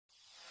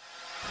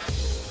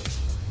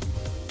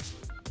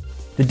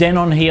The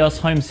Denon HEOS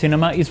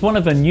HomeCinema is one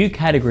of a new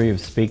category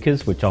of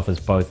speakers which offers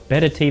both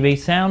better TV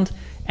sound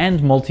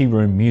and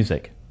multi-room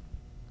music.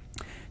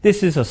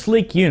 This is a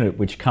sleek unit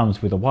which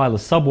comes with a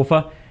wireless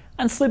subwoofer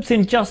and slips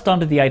in just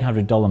under the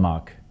 $800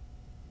 mark.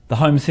 The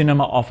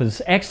HomeCinema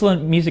offers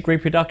excellent music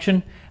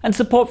reproduction and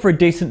support for a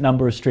decent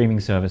number of streaming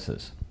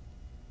services.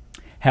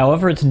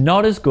 However, it's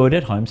not as good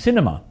at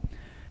HomeCinema.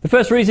 The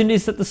first reason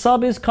is that the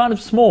sub is kind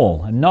of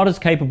small and not as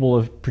capable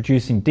of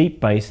producing deep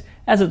bass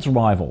as its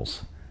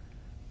rivals.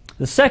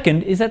 The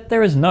second is that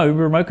there is no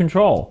remote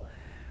control.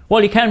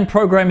 While you can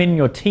program in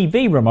your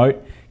TV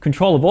remote,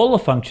 control of all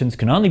the functions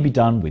can only be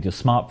done with your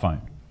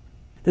smartphone.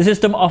 The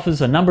system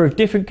offers a number of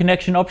different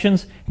connection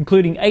options,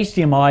 including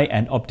HDMI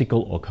and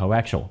optical or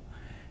coaxial.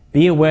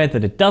 Be aware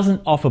that it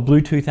doesn't offer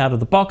Bluetooth out of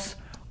the box,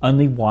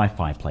 only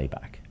Wi-Fi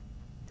playback.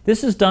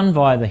 This is done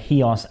via the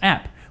HEOS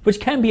app,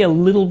 which can be a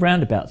little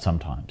roundabout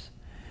sometimes.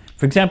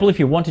 For example, if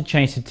you want to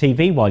change the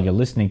TV while you're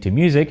listening to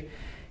music,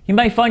 you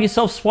may find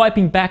yourself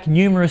swiping back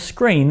numerous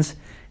screens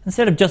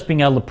instead of just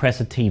being able to press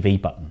a TV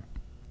button.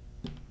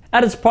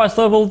 At its price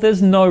level,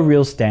 there's no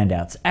real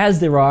standouts, as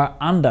there are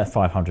under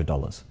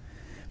 $500.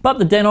 But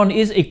the Denon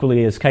is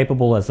equally as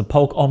capable as the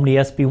Polk Omni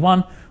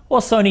SB1 or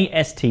Sony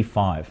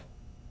ST5.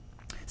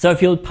 So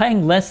if you're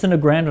paying less than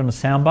 $1,000 on a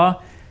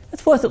soundbar,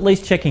 it's worth at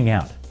least checking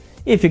out,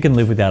 if you can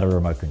live without a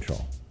remote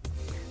control.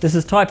 This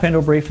is Ty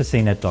Pendlebury for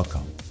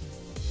CNET.com.